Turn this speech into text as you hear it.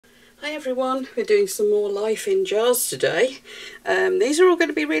Hi everyone, we're doing some more life in jars today. These are all going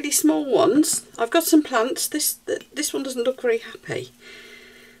to be really small ones. I've got some plants. This one doesn't look very happy.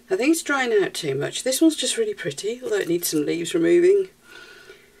 I think it's drying out too much. This one's just really pretty, although it needs some leaves removing.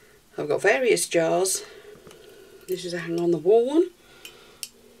 I've got various jars. This is a hang on the wall one.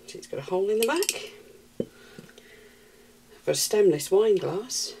 So it's got a hole in the back. I've got a stemless wine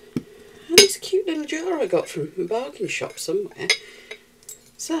glass. And this cute little jar I got from a bargain shop somewhere.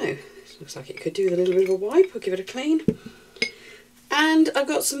 So, this looks like it could do with a little bit of a wipe. I'll give it a clean. And I've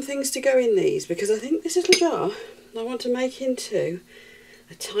got some things to go in these because I think this little jar I want to make into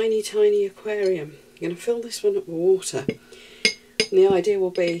a tiny, tiny aquarium. I'm going to fill this one up with water. And the idea will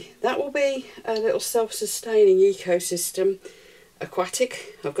be, that will be a little self-sustaining ecosystem,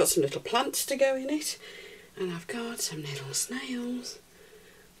 aquatic. I've got some little plants to go in it. And I've got some little snails.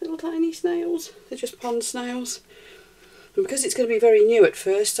 Little tiny snails. They're just pond snails. And because it's going to be very new at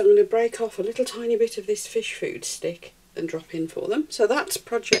first, I'm going to break off a little tiny bit of this fish food stick and drop in for them. So that's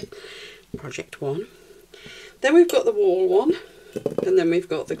project one. Then we've got the wall one, and then we've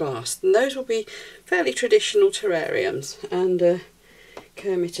got the glass. And those will be fairly traditional terrariums. And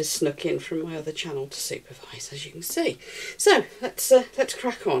Kermit has snuck in from my other channel to supervise, as you can see. So let's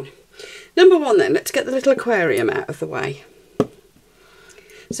crack on. Number one then, let's get the little aquarium out of the way.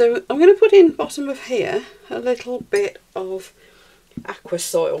 So I'm going to put in bottom of here a little bit of aqua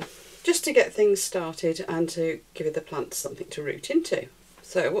soil just to get things started and to give the plants something to root into.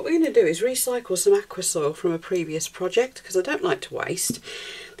 So what we're going to do is recycle some aqua soil from a previous project because I don't like to waste.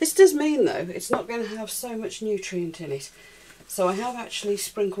 This does mean though it's not going to have so much nutrient in it. So I have actually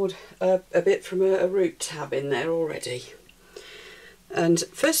sprinkled a bit from a root tab in there already. And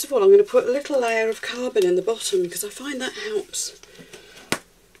first of all I'm going to put a little layer of carbon in the bottom because I find that helps.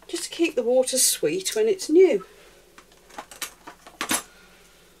 Just to keep the water sweet when it's new.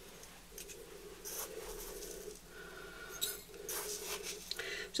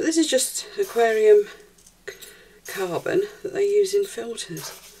 So this is just aquarium carbon that they use in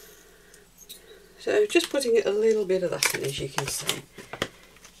filters. So just putting a little bit of that in, as you can see.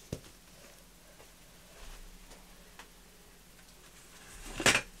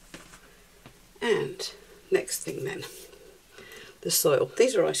 And next thing then. The soil.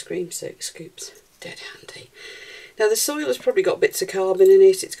 These are ice cream scoops. Dead handy. Now the soil has probably got bits of carbon in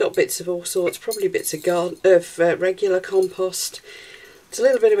it. It's got bits of all sorts. Probably bits of regular compost. It's a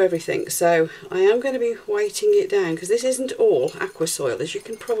little bit of everything. So I am going to be weighting it down because this isn't all aqua soil, as you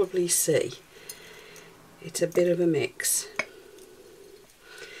can probably see. It's a bit of a mix.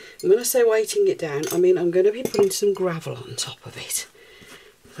 And when I say weighting it down, I mean I'm going to be putting some gravel on top of it.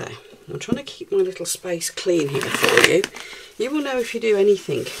 So I'm trying to keep my little space clean here for you. You will know if you do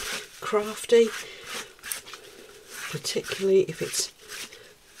anything crafty, particularly if it's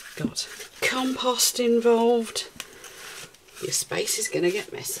got compost involved, your space is going to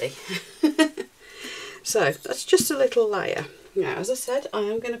get messy. So that's just a little layer. Now, as I said, I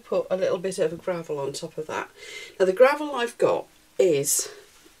am going to put a little bit of gravel on top of that. Now the gravel I've got is,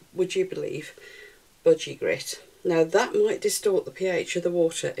 would you believe, budgie grit. Now that might distort the pH of the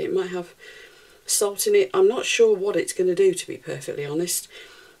water. It might have salt in it. I'm not sure what it's going to do, to be perfectly honest,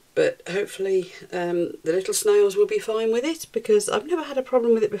 but hopefully the little snails will be fine with it because I've never had a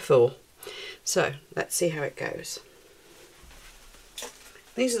problem with it before. So let's see how it goes.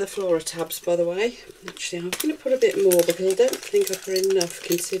 These are the flora tabs, by the way. Actually, I'm going to put a bit more because I don't think I put enough,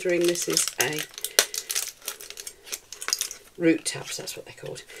 considering this is a root tabs, that's what they're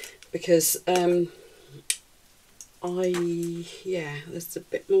called, because there's a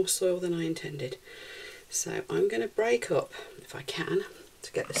bit more soil than I intended. So I'm going to break up, if I can,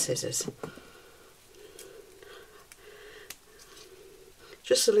 to get the scissors.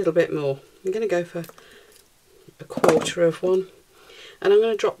 Just a little bit more. I'm going to go for a quarter of one. And I'm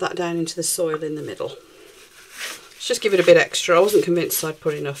going to drop that down into the soil in the middle. Let's just give it a bit extra. I wasn't convinced I'd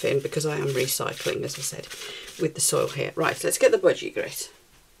put enough in because I am recycling, as I said, with the soil here. Right, let's get the budgie grit.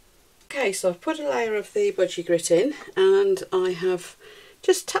 Okay, so I've put a layer of the budgie grit in and I have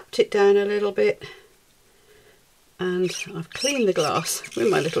just tapped it down a little bit and I've cleaned the glass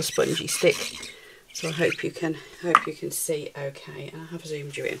with my little spongy stick. So I hope you can see okay, and I have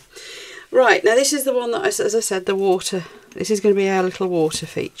zoomed you in. Right, now this is the one that, as I said, the water. This is going to be our little water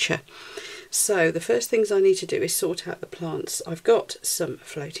feature. So the first things I need to do is sort out the plants. I've got some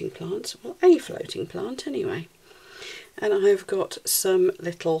floating plants, well, a floating plant anyway, and I've got some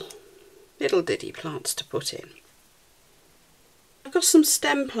little diddy plants to put in. I've got some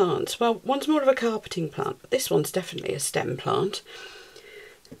stem plants. Well, one's more of a carpeting plant, but this one's definitely a stem plant.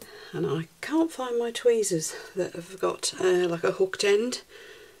 And I can't find my tweezers that have got like a hooked end.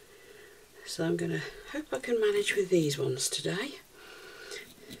 So I'm going to hope I can manage with these ones today.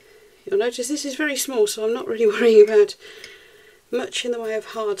 You'll notice this is very small, so I'm not really worrying about much in the way of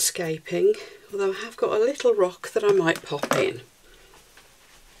hardscaping, although I have got a little rock that I might pop in.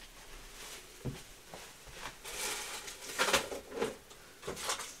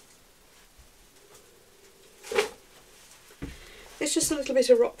 It's just a little bit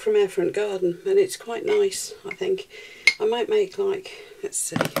of rock from our front garden, and it's quite nice, I think. I might make, like, let's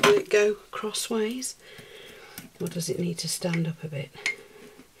see, will it go crossways? Or does it need to stand up a bit?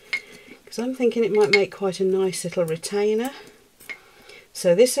 Because I'm thinking it might make quite a nice little retainer.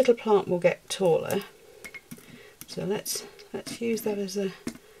 So this little plant will get taller. So let's use that as a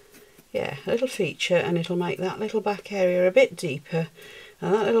little feature, and it'll make that little back area a bit deeper,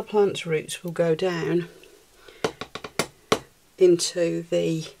 and that little plant's roots will go down into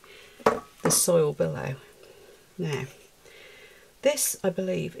the soil below. Now, this I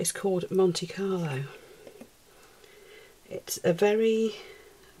believe is called Monte Carlo. It's a very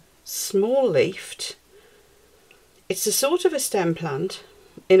small leafed, it's a sort of a stem plant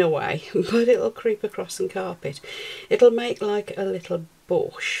in a way, but it'll creep across and carpet. It'll make like a little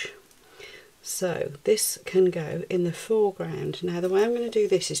bush. So this can go in the foreground. Now the way I'm going to do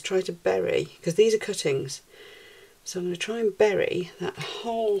this is try to bury, because these are cuttings, so I'm going to try and bury that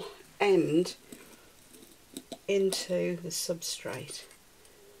whole end into the substrate.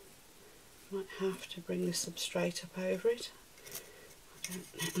 Might have to bring the substrate up over it.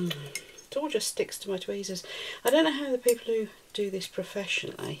 I don't know. It all just sticks to my tweezers. I don't know how the people who do this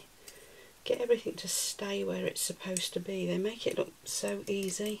professionally get everything to stay where it's supposed to be. They make it look so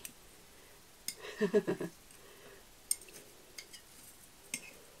easy.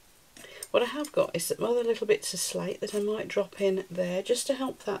 What I have got is some other little bits of slate that I might drop in there just to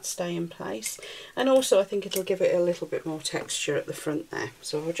help that stay in place, and also I think it'll give it a little bit more texture at the front there,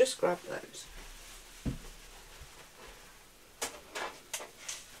 so I'll just grab those.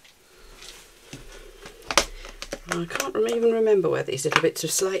 I can't even remember where these little bits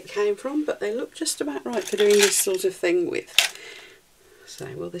of slate came from, but they look just about right for doing this sort of thing with. So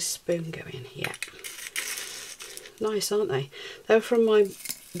will this spoon go in? Yeah. Nice, aren't they?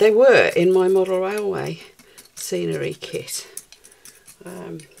 They were in my model railway scenery kit.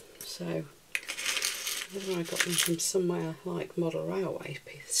 So whether I got them from somewhere like model railway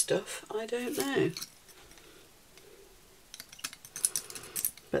stuff, I don't know.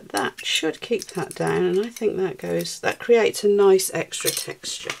 But that should keep that down, and I think that creates a nice extra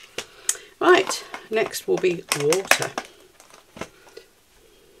texture. Right, next will be water.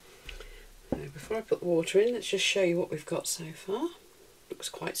 Now, before I put the water in, let's just show you what we've got so far. Looks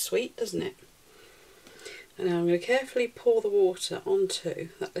quite sweet, doesn't it? And now I'm going to carefully pour the water onto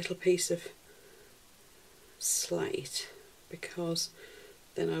that little piece of slate, because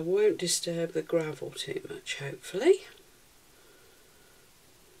then I won't disturb the gravel too much, hopefully.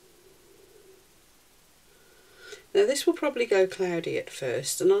 Now this will probably go cloudy at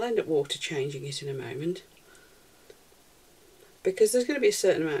first, and I'll end up water changing it in a moment, because there's going to be a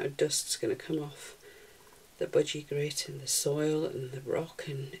certain amount of dust that's going to come off the budgie grit and the soil and the rock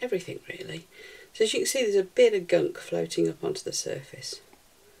and everything really. So as you can see, there's a bit of gunk floating up onto the surface.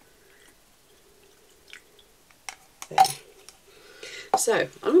 There. So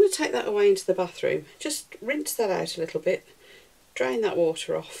I'm going to take that away into the bathroom, just rinse that out a little bit, drain that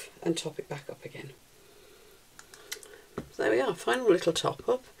water off and top it back up again. So there we are, final little top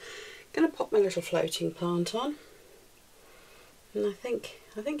up. Going to pop my little floating plant on, and I think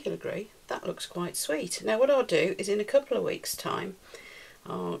you'll agree that looks quite sweet. Now what I'll do is in a couple of weeks time,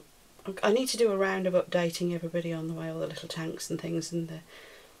 I need to do a round of updating everybody on the way all the little tanks and things and the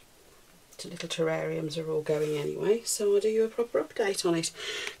little terrariums are all going anyway, so I'll do you a proper update on it.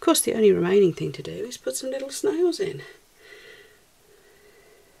 Of course the only remaining thing to do is put some little snails in,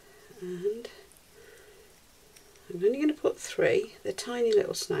 and I'm only going to put 3. They're tiny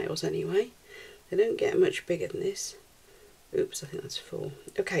little snails anyway, they don't get much bigger than this. Oops, I think that's 4.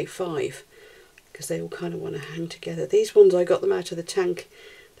 Okay, 5, because they all kind of want to hang together. These ones, I got them out of the tank,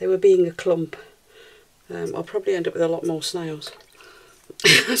 they were being a clump. I'll probably end up with a lot more snails.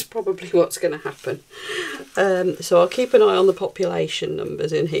 That's probably what's going to happen. So I'll keep an eye on the population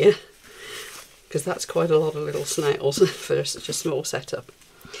numbers in here, because that's quite a lot of little snails for such a small setup.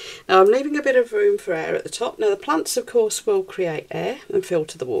 Now I'm leaving a bit of room for air at the top. Now the plants of course will create air and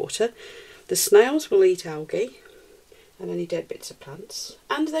filter the water. The snails will eat algae and any dead bits of plants,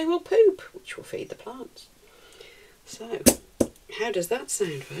 and they will poop, which will feed the plants. So how does that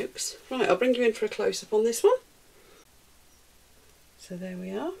sound, folks? Right, I'll bring you in for a close-up on this one. So there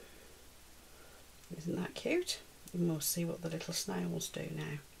we are. Isn't that cute? And we'll see what the little snails do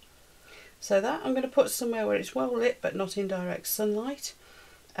now. So that I'm going to put somewhere where it's well lit but not in direct sunlight.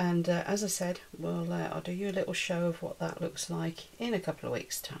 And as I said, I'll do you a little show of what that looks like in a couple of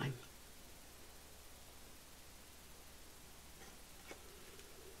weeks' time.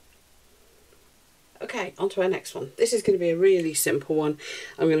 Okay, on to our next one. This is going to be a really simple one.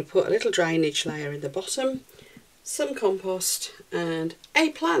 I'm going to put a little drainage layer in the bottom, some compost and a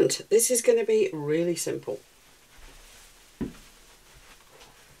plant. This is going to be really simple.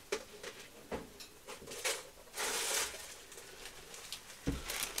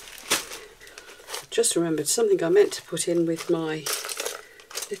 Just remembered something I meant to put in with my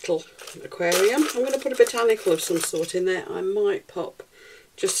little aquarium. I'm going to put a botanical of some sort in there. I might pop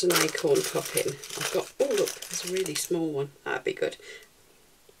just an acorn cup in. I've got, oh look, there's a really small one. That'd be good.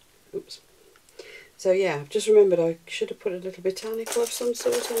 Oops. So yeah, I've just remembered I should have put a little botanical of some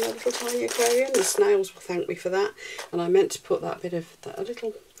sort in that little tiny aquarium. The snails will thank me for that. And I meant to put that bit of, a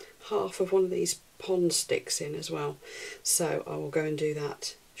little half of one of these pond sticks in as well. So I will go and do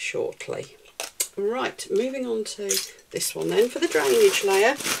that shortly. Right, moving on to this one then for the drainage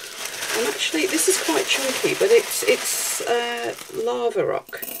layer. And actually this is quite chunky, but it's lava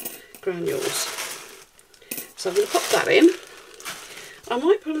rock granules. So I'm going to pop that in. I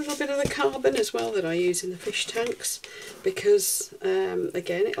might put a little bit of the carbon as well that I use in the fish tanks, because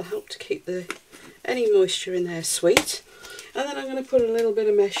again it'll help to keep any moisture in there sweet. And then I'm going to put a little bit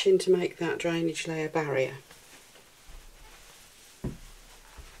of mesh in to make that drainage layer barrier.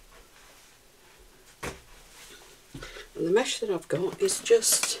 And the mesh that I've got is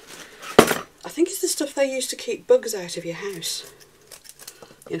just, I think it's the stuff they use to keep bugs out of your house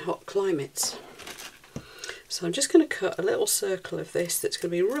in hot climates. So I'm just going to cut a little circle of this that's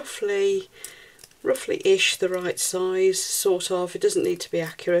going to be roughly-ish the right size, sort of. It doesn't need to be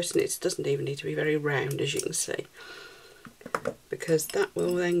accurate, and it doesn't even need to be very round, as you can see, because that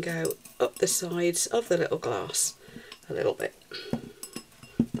will then go up the sides of the little glass a little bit.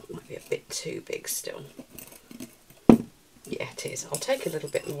 That might be a bit too big still. Yeah, it is. I'll take a little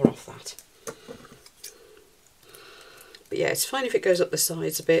bit more off that. But yeah, it's fine if it goes up the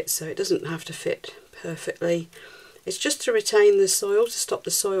sides a bit, so it doesn't have to fit perfectly. It's just to retain the soil, to stop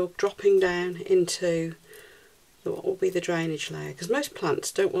the soil dropping down into what will be the drainage layer, because most plants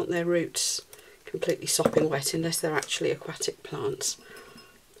don't want their roots completely sopping wet unless they're actually aquatic plants.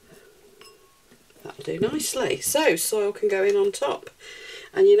 That'll do nicely. So soil can go in on top.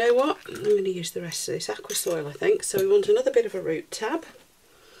 And you know what? I'm going to use the rest of this aqua soil, I think. So we want another bit of a root tab.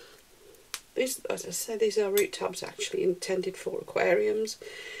 These, as I say, these are root tabs actually intended for aquariums,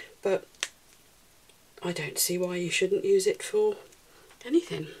 but I don't see why you shouldn't use it for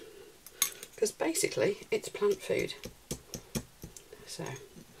anything, because basically it's plant food. So I'm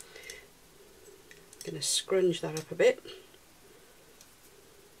going to scrunch that up a bit.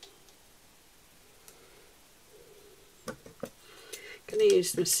 I'm going to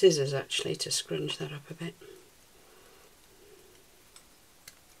use some scissors actually to scrunch that up a bit.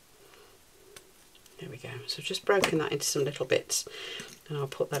 There we go. So I've just broken that into some little bits, and I'll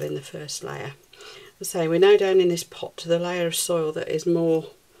put that in the first layer. As I say, we're now down in this pot to the layer of soil that is more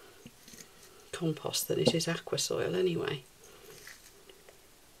compost than it is aqua soil anyway.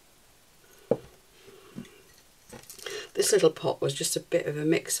 This little pot was just a bit of a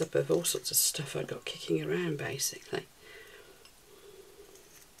mix-up of all sorts of stuff I got kicking around basically.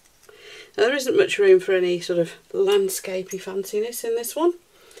 Now there isn't much room for any sort of landscapey fanciness in this one.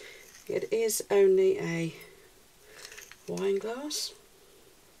 It is only a wine glass.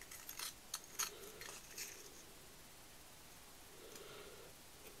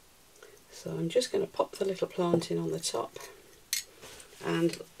 So I'm just going to pop the little plant in on the top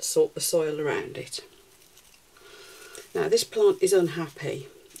and salt the soil around it. Now this plant is unhappy.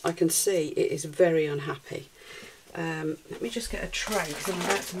 I can see it is very unhappy. Let me just get a tray because I'm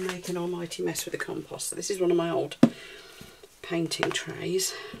about to make an almighty mess with the compost. So this is one of my old painting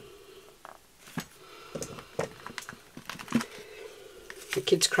trays. The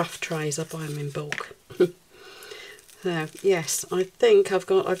kids' craft trays, I buy them in bulk. So yes, I think I've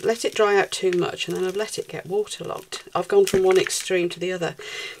let it dry out too much, and then I've let it get waterlogged. I've gone from one extreme to the other.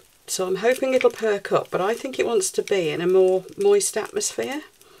 So I'm hoping it'll perk up, but I think it wants to be in a more moist atmosphere.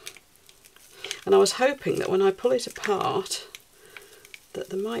 And I was hoping that when I pull it apart, that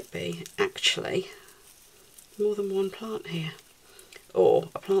there might be actually more than one plant here, or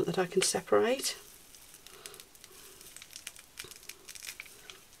a plant that I can separate.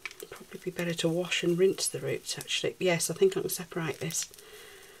 It'd probably be better to wash and rinse the roots actually. Yes, I think I can separate this,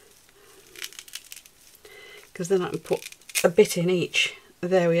 because then I can put a bit in each.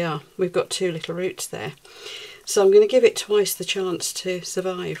 There we are, we've got two little roots there. So I'm going to give it twice the chance to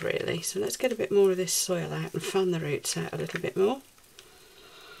survive really. So let's get a bit more of this soil out and fan the roots out a little bit more.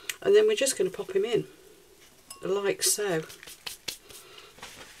 And then we're just going to pop him in, like so.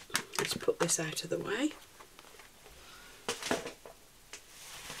 Let's put this out of the way.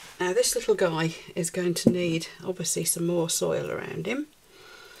 Now this little guy is going to need obviously some more soil around him.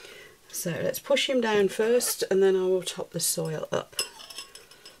 So let's push him down first and then I will top the soil up.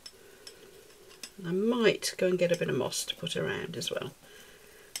 I might go and get a bit of moss to put around as well.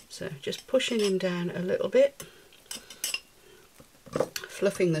 So just pushing him down a little bit,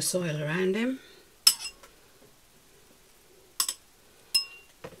 fluffing the soil around him.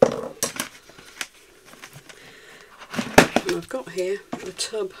 And I've got here a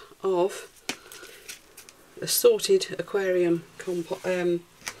tub of assorted aquarium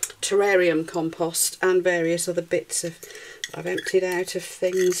terrarium compost and various other bits of I've emptied out of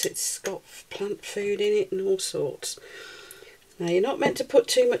things. It's got plant food in it and all sorts. Now you're not meant to put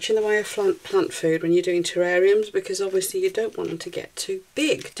too much in the way of plant food when you're doing terrariums, because obviously you don't want them to get too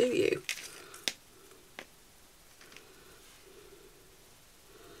big, do you?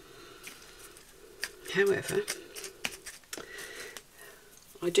 However,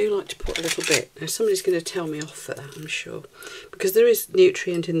 I do like to put a little bit. Now somebody's going to tell me off for that, I'm sure, because there is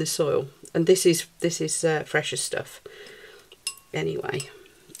nutrient in the soil, and this is fresher stuff anyway.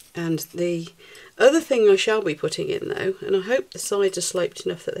 And the other thing I shall be putting in though, and I hope the sides are sloped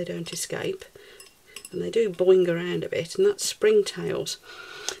enough that they don't escape, and they do boing around a bit, and that's springtails.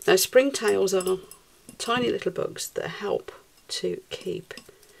 Now springtails are tiny little bugs that help to keep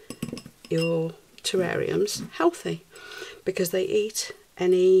your terrariums healthy, because they eat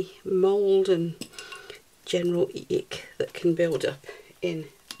any mould and general ick that can build up in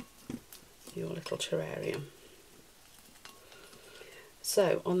your little terrarium.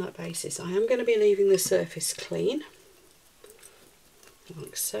 So on that basis I am going to be leaving the surface clean,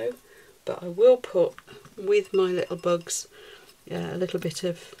 like so, but I will put with my little bugs a little bit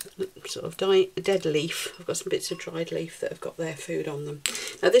of sort of dead leaf. I've got some bits of dried leaf that have got their food on them.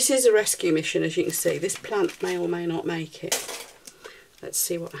 Now this is a rescue mission, as you can see. This plant may or may not make it. Let's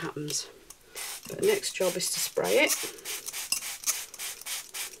see what happens. But the next job is to spray it.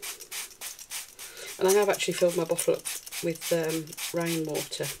 And I have actually filled my bottle up with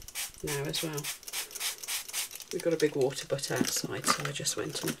rainwater now as well. We've got a big water butt outside, so I just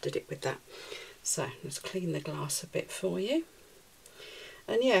went and did it with that. So let's clean the glass a bit for you.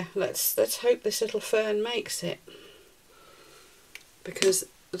 And yeah, let's hope this little fern makes it, because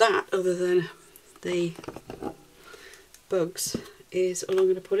that, other than the bugs, is all I'm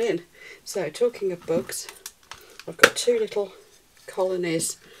going to put in. So talking of bugs, I've got two little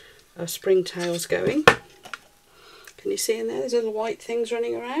colonies of springtails going. Can you see in there? There's little white things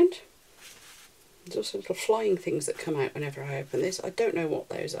running around. There's also little flying things that come out whenever I open this. I don't know what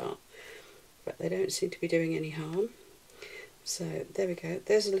those are, but they don't seem to be doing any harm. So there we go.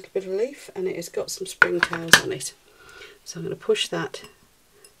 There's a little bit of leaf, and it has got some springtails on it. So I'm going to push that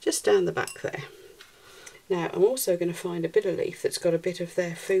just down the back there. Now I'm also going to find a bit of leaf that's got a bit of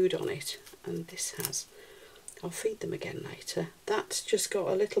their food on it, and this has. I'll feed them again later. That's just got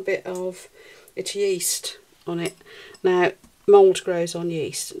a little bit of its yeast on it. Now mould grows on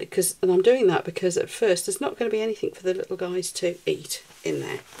yeast, and I'm doing that because at first there's not going to be anything for the little guys to eat in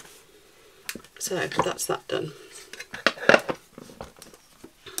there. So that's that done.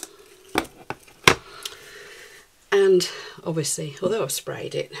 And obviously, although I've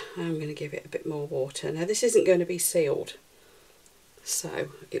sprayed it, I'm going to give it a bit more water. Now this isn't going to be sealed, so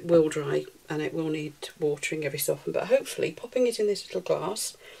it will dry and it will need watering every so often, but hopefully popping it in this little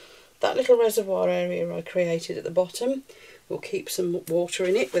glass, that little reservoir area I created at the bottom will keep some water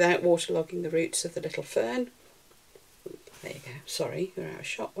in it without waterlogging the roots of the little fern. There you go. Sorry, you're out of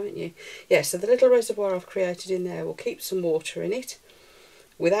shot, weren't you? Yeah, so the little reservoir I've created in there will keep some water in it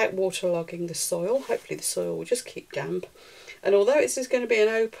without waterlogging the soil. Hopefully the soil will just keep damp. And although this is going to be an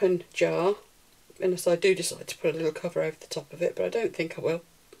open jar, unless I do decide to put a little cover over the top of it, but I don't think I will,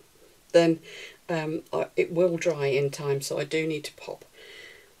 then it will dry in time, so I do need to pop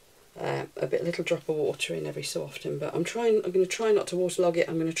a little drop of water in every so often. But I'm going to try not to waterlog it.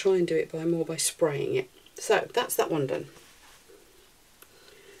 I'm going to try and do it by spraying it. So that's that one done.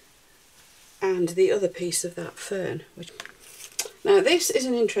 And the other piece of that fern, now this is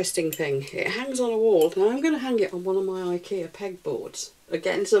an interesting thing. It hangs on a wall. Now I'm going to hang it on one of my IKEA pegboards.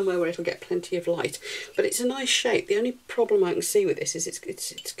 Again, somewhere where it'll get plenty of light. But it's a nice shape. The only problem I can see with this is it's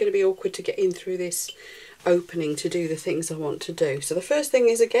going to be awkward to get in through this opening to do the things I want to do. So the first thing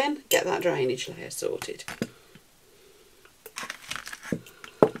is, again, get that drainage layer sorted.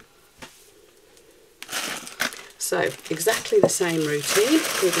 So exactly the same routine.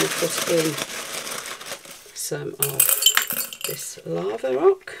 We're going to put in some of this lava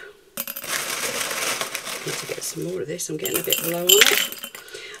rock. Need to get some more of this. I'm getting a bit low on it.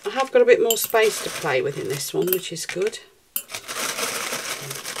 I have got a bit more space to play with in this one, which is good.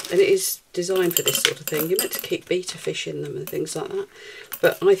 And it is designed for this sort of thing. You're meant to keep betta fish in them and things like that.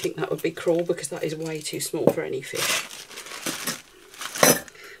 But I think that would be cruel because that is way too small for any fish.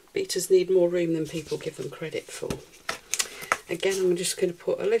 Bettas need more room than people give them credit for. Again, I'm just going to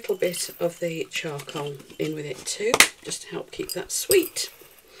put a little bit of the charcoal in with it too, just to help keep that sweet.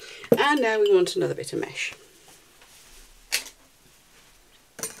 And now we want another bit of mesh.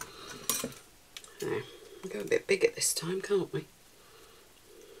 Now, we'll go a bit big at this time, can't we?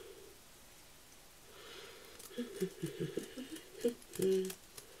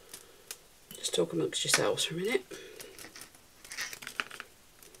 Just talk amongst yourselves for a minute.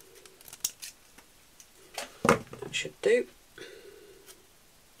 That should do.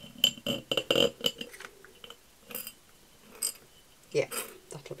 Yeah,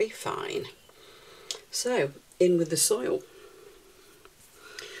 that'll be fine. So, in with the soil.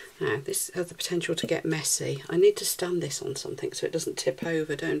 Now, this has the potential to get messy. I need to stand this on something so it doesn't tip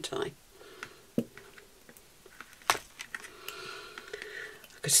over, don't I? I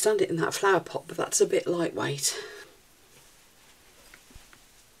could stand it in that flower pot, but that's a bit lightweight.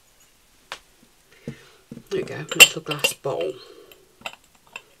 There we go, a little glass bowl.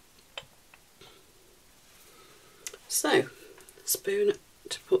 So, spoon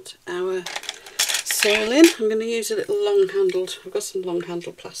to put our soil in. I'm going to use a little long-handled, I've got some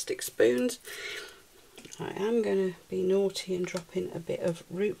long-handled plastic spoons. I am going to be naughty and drop in a bit of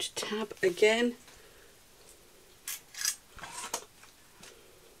root tab again.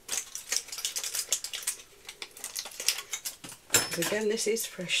 Again, this is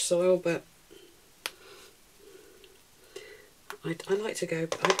fresh soil, but I like to go,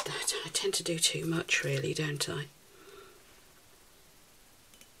 I tend to do too much really, don't I?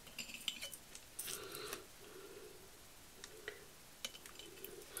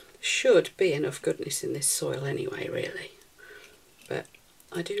 Should be enough goodness in this soil anyway, really. But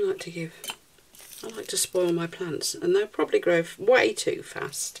I do like to I like to spoil my plants, and they'll probably grow way too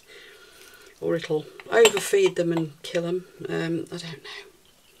fast, or it'll overfeed them and kill them. I don't know.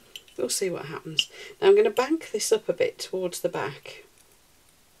 We'll see what happens. Now I'm going to bank this up a bit towards the back.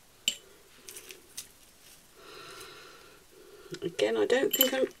 Again, I don't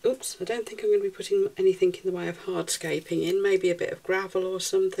think I'm going to be putting anything in the way of hardscaping in. Maybe a bit of gravel or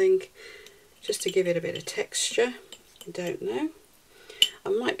something, just to give it a bit of texture. I don't know. I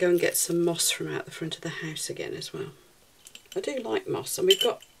might go and get some moss from out the front of the house again as well. I do like moss, and we've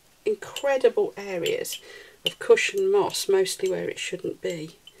got incredible areas of cushion moss, mostly where it shouldn't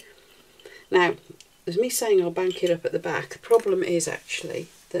be. Now, there's me saying I'll bank it up at the back. The problem is actually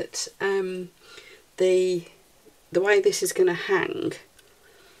that the way this is going to hang,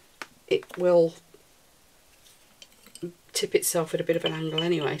 it will tip itself at a bit of an angle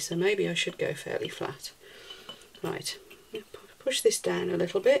anyway, so maybe I should go fairly flat. Right, push this down a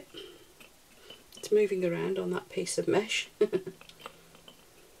little bit. It's moving around on that piece of mesh. So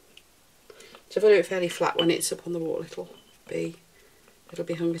if I do it fairly flat when it's up on the wall, it'll be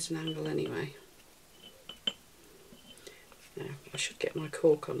hung at an angle anyway. Now, I should get my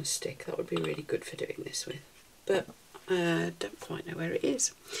cork on a stick. That would be really good for doing this with. But I don't quite know where it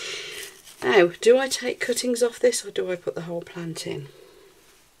is. Now, do I take cuttings off this, or do I put the whole plant in?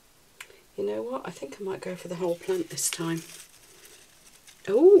 You know what? I think I might go for the whole plant this time.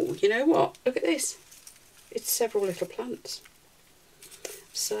 Oh, you know what? Look at this. It's several little plants.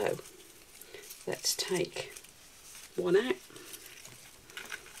 So, let's take one out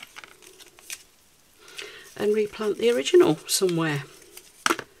and replant the original somewhere.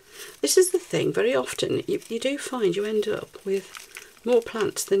 This is the thing, very often you do find you end up with more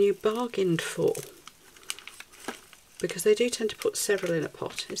plants than you bargained for, because they do tend to put several in a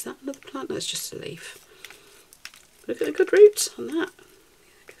pot. Is that another plant? That's just a leaf. Look at the good roots on that.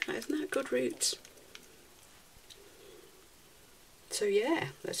 Isn't that good roots? So yeah,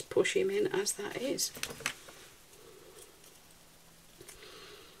 let's push him in as that is.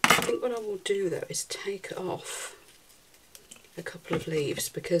 I think what I will do though is take off a couple of leaves,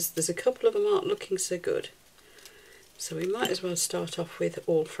 because there's a couple of them aren't looking so good. So we might as well start off with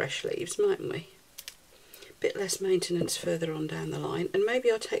all fresh leaves, mightn't we? A bit less maintenance further on down the line. And maybe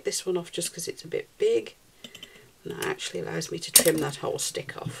I'll take this one off just because it's a bit big. And that actually allows me to trim that whole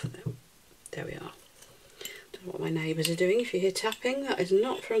stick off. There we are. Don't know what my neighbours are doing. If you hear tapping, that is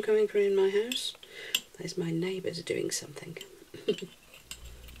not from coming from in my house. That is my neighbours doing something.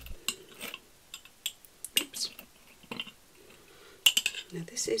 Oops. Now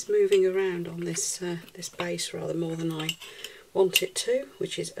this is moving around on this this base rather more than I want it to,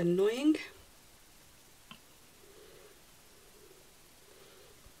 which is annoying.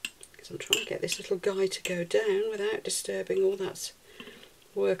 Because I'm trying to get this little guy to go down without disturbing all that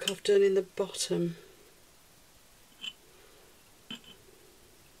work I've done in the bottom.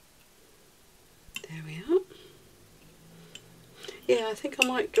 There we are. Yeah, I think I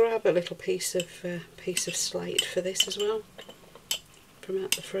might grab a little piece of slate for this as well, from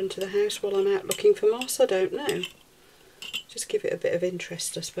out the front of the house while I'm out looking for moss. I don't know. Just give it a bit of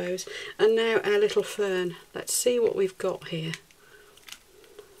interest, I suppose. And now our little fern. Let's see what we've got here.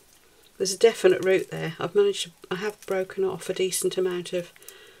 There's a definite root there. I have broken off a decent amount of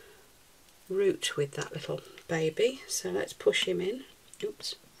root with that little baby. So let's push him in.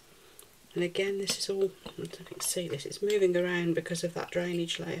 Oops. And again, this is all, I don't know if you can see this, it's moving around because of that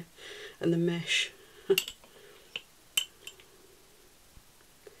drainage layer and the mesh.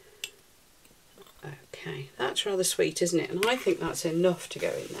 Okay, that's rather sweet, isn't it? And I think that's enough to go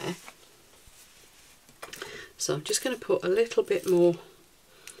in there. So I'm just going to put a little bit more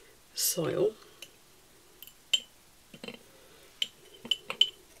soil.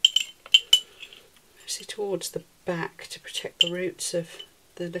 Mostly towards the back to protect the roots of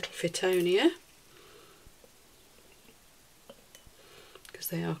the little Fittonia, because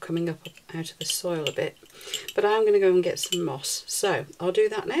they are coming up out of the soil a bit. But I'm going to go and get some moss, so I'll do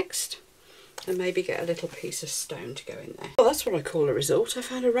that next and maybe get a little piece of stone to go in there. Well, that's what I call a result. I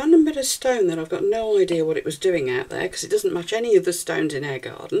found a random bit of stone that I've got no idea what it was doing out there, because it doesn't match any of the stones in our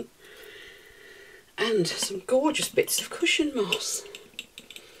garden, and some gorgeous bits of cushion moss.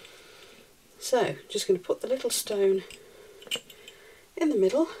 So just going to put the little stone in the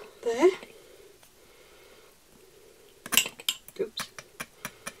middle there. Oops.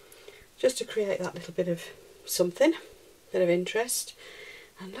 Just to create that little bit of something, bit of interest.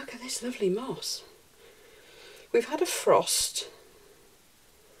 And look at this lovely moss. We've had a frost,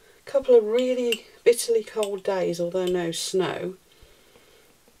 a couple of really bitterly cold days, although no snow,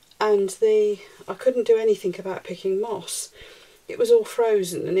 and I couldn't do anything about picking moss. It was all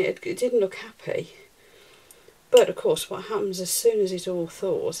frozen and it didn't look happy. But of course what happens as soon as it all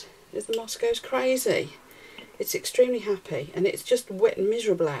thaws is the moss goes crazy. It's extremely happy, and it's just wet and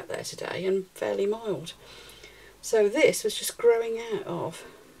miserable out there today and fairly mild. So this was just growing out of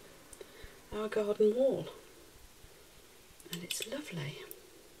our garden wall, and it's lovely.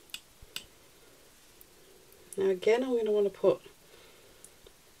 Now again, I'm going to want to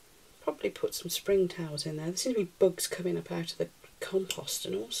probably put some springtails in there. There seem to be bugs coming up out of the compost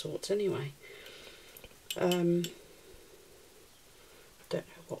and all sorts anyway. Don't know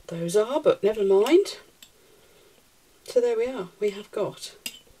what those are, but never mind. So there we are. We have got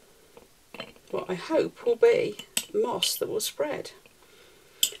what I hope will be moss that will spread,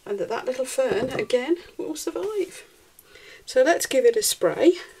 and that little fern again will survive. So let's give it a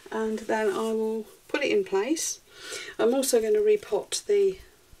spray, and then I will put it in place. I'm also going to repot the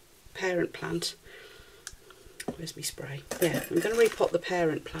parent plant. Where's my spray? Yeah, I'm going to repot the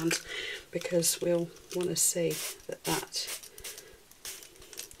parent plant because we'll want to see that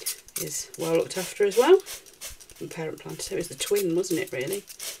is well looked after as well. The parent plant, it was the twin, wasn't it, really?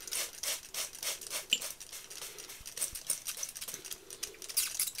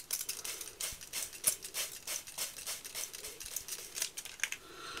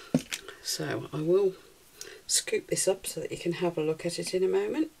 So I will scoop this up so that you can have a look at it in a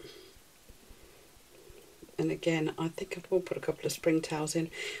moment. And again, I think I will put a couple of springtails in.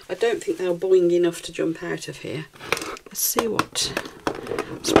 I don't think they'll boing enough to jump out of here. Let's see what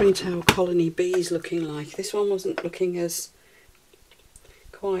springtail colony B is looking like. This one wasn't looking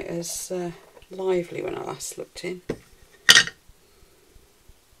quite as lively when I last looked in.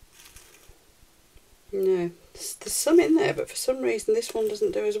 No, there's some in there, but for some reason this one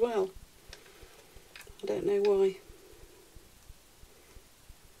doesn't do as well. I don't know why.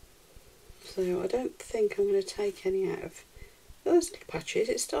 So I don't think I'm going to take any out of those little patches.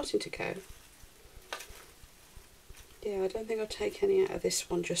 It's starting to go. Yeah, I don't think I'll take any out of this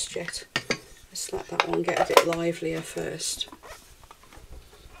one just yet. Let's let that one get a bit livelier first.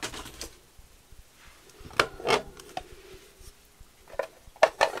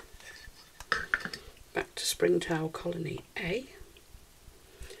 Back to springtail colony A.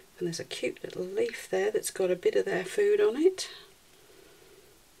 And there's a cute little leaf there that's got a bit of their food on it.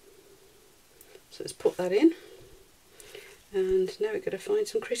 So let's put that in. And now we've got to find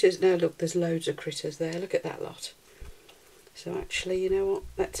some critters. Now look, there's loads of critters there. Look at that lot. So actually, you know what?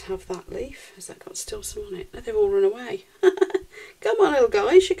 Let's have that leaf. Has that got still some on it? No, they've all run away. Come on, little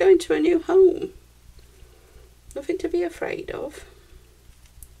guys. You're going to a new home. Nothing to be afraid of.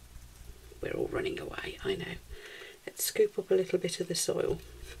 we're all running away, I know. Let's scoop up a little bit of the soil.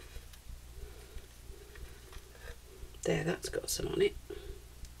 There, that's got some on it.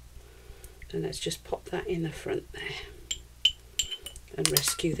 And let's just pop that in the front there and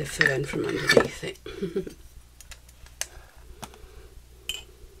rescue the fern from underneath it.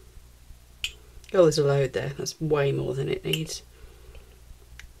 Oh, there's a load there. That's way more than it needs.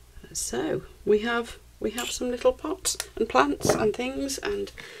 So we have some little pots and plants and things,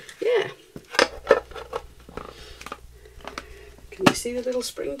 and yeah. Can you see the little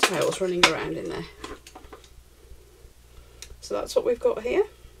springtails running around in there? So that's what we've got here.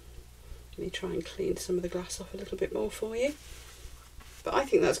 Let me try and clean some of the glass off a little bit more for you. But I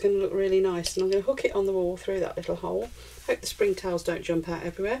think that's going to look really nice, and I'm going to hook it on the wall through that little hole. Hope the springtails don't jump out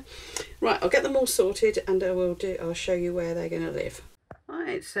everywhere. Right, I'll get them all sorted, and I'll show you where they're going to live.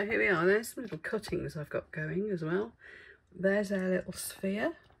 Right, so here we are. There's some little cuttings I've got going as well. There's our little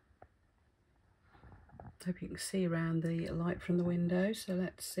sphere. Hope you can see around the light from the window, so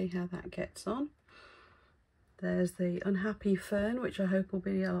let's see how that gets on. There's the unhappy fern, which I hope will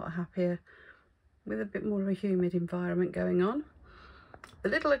be a lot happier with a bit more of a humid environment going on. The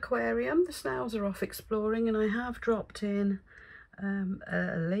little aquarium, the snails are off exploring, and I have dropped in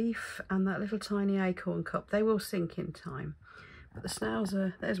a leaf and that little tiny acorn cup. They will sink in time. But the snails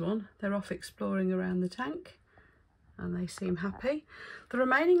are, there's one, they're off exploring around the tank and they seem happy. The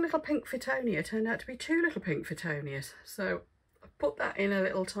remaining little pink Fittonia turned out to be 2 little pink Fittonias. So I put that in a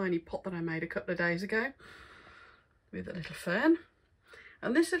little tiny pot that I made a couple of days ago with a little fern.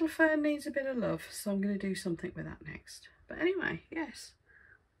 And this little fern needs a bit of love, so I'm going to do something with that next. But anyway, yes,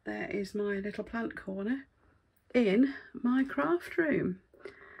 there is my little plant corner in my craft room.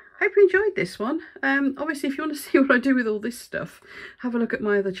 Hope you enjoyed this one. Obviously, if you want to see what I do with all this stuff, have a look at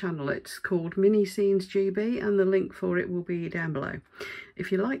my other channel. It's called Mini Scenes GB, and the link for it will be down below.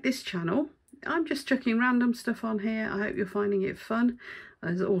 If you like this channel, I'm just chucking random stuff on here. I hope you're finding it fun.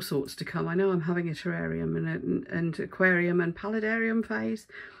 There's all sorts to come. I know I'm having a terrarium and aquarium and paludarium phase,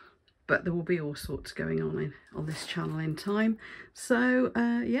 but there will be all sorts going on this channel in time. So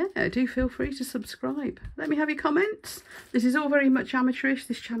yeah, do feel free to subscribe. Let me have your comments. This is all very much amateurish.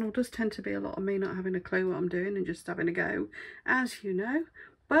 This channel does tend to be a lot of me not having a clue what I'm doing and just having a go, as you know.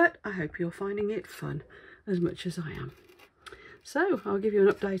 But I hope you're finding it fun as much as I am. So I'll give you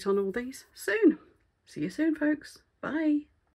an update on all these soon. See you soon, folks. Bye.